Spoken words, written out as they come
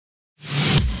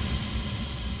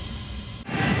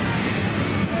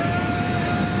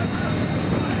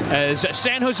as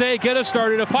San Jose get us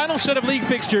started. A final set of league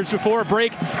fixtures before a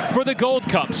break for the Gold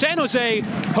Cup. San Jose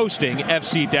hosting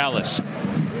FC Dallas.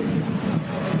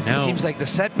 Now, it seems like the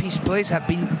set piece plays have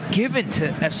been given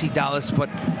to FC Dallas, but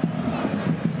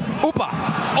Opa!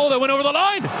 Oh, that went over the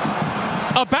line!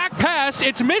 A back pass,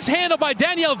 it's mishandled by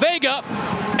Daniel Vega,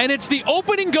 and it's the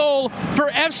opening goal for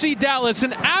FC Dallas.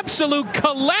 An absolute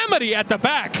calamity at the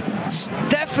back.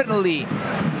 Definitely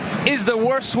is the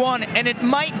worst one, and it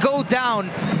might go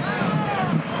down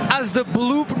as the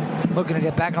bloop. Looking to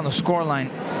get back on the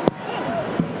scoreline.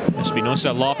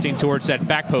 Espinoza lofting towards that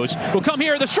back post. Will come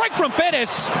here, the strike from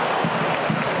Perez.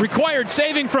 Required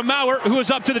saving from Maurer, who is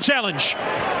up to the challenge.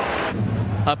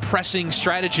 A pressing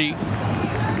strategy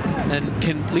and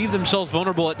can leave themselves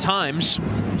vulnerable at times,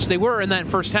 which they were in that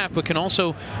first half, but can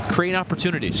also create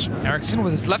opportunities. Eriksson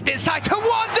with his left inside to Wondo!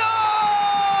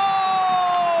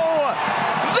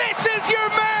 This is your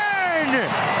man!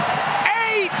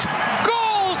 8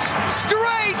 goals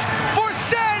straight for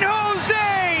San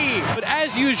Jose! But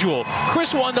as usual,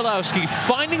 Chris Wondolowski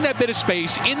finding that bit of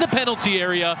space in the penalty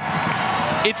area.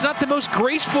 It's not the most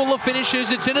graceful of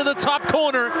finishes, it's into the top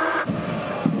corner.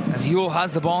 As Yule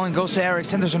has the ball and goes to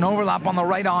Eriksson, there's an overlap on the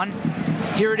right on.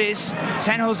 Here it is,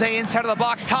 San Jose inside of the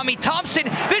box, Tommy Thompson.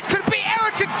 This could be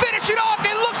Eriksson, finish it off,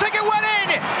 it looks like it went in.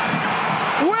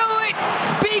 Will it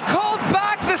be called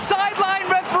back? The sideline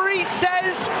referee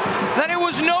says that it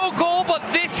was no goal, but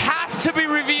this has to be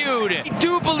reviewed. I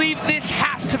do believe this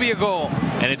has to be a goal.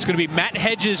 And it's going to be Matt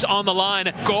Hedges on the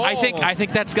line. Goal. I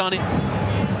think that's gone in.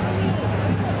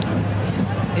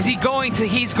 Is he going to?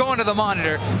 He's going to the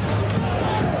monitor.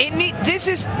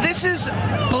 This is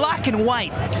black and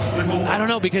white. I don't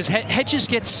know, because Hedges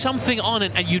gets something on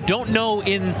it, and you don't know.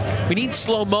 We need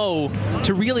slow-mo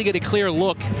to really get a clear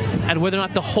look at whether or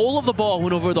not the whole of the ball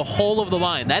went over the whole of the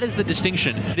line. That is the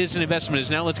distinction. It is an investment.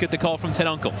 Now let's get the call from Ted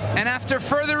Uncle. And after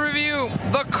further review,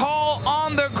 the call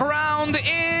on the ground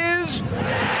is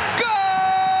go!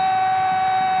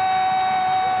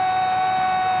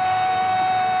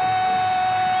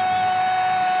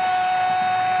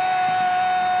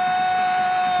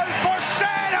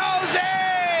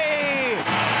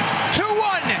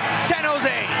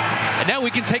 And now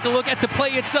we can take a look at the play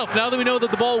itself. Now that we know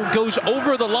that the ball goes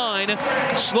over the line,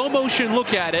 slow motion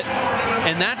look at it,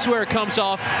 and that's where it comes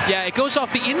off. Yeah, it goes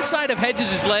off the inside of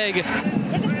Hedges' leg.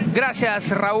 Gracias,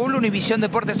 Raul. Univision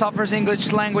Deportes offers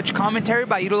English language commentary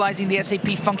by utilizing the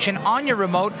SAP function on your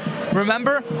remote.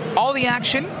 Remember, all the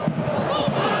action.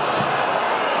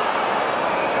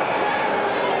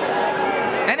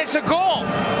 And it's a goal.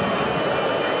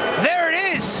 There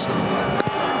it is.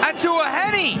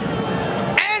 Atuaheni.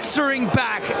 Answering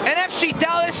back, and FC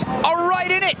Dallas are right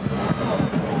in it.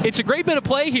 It's a great bit of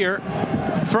play here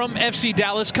from FC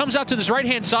Dallas. Comes out to this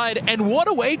right-hand side, and what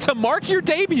a way to mark your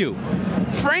debut.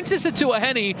 Francis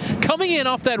Atuaheni coming in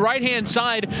off that right-hand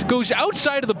side, goes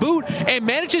outside of the boot, and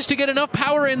manages to get enough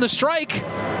power in the strike.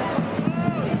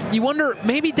 You wonder,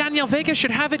 maybe Daniel Vega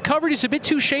should have it covered. He's a bit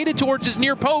too shaded towards his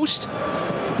near post.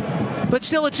 But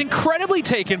still, it's incredibly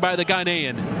taken by the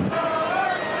Ghanaian.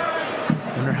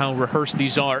 Wonder how rehearsed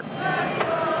these are.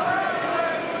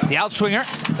 The outswinger,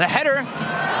 the header,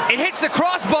 it hits the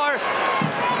crossbar.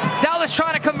 Dallas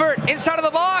trying to convert inside of the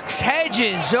box.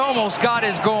 Hedges almost got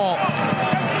his goal.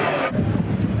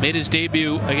 Made his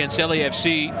debut against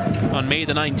LAFC on May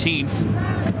the 19th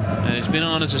and has been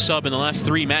on as a sub in the last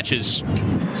 3 matches.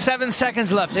 7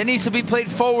 seconds left. It needs to be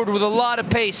played forward with a lot of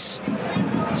pace.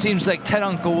 Seems like Ted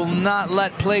Uncle will not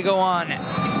let play go on.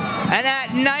 And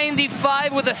at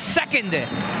 95 with a second,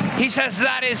 he says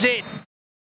that is it.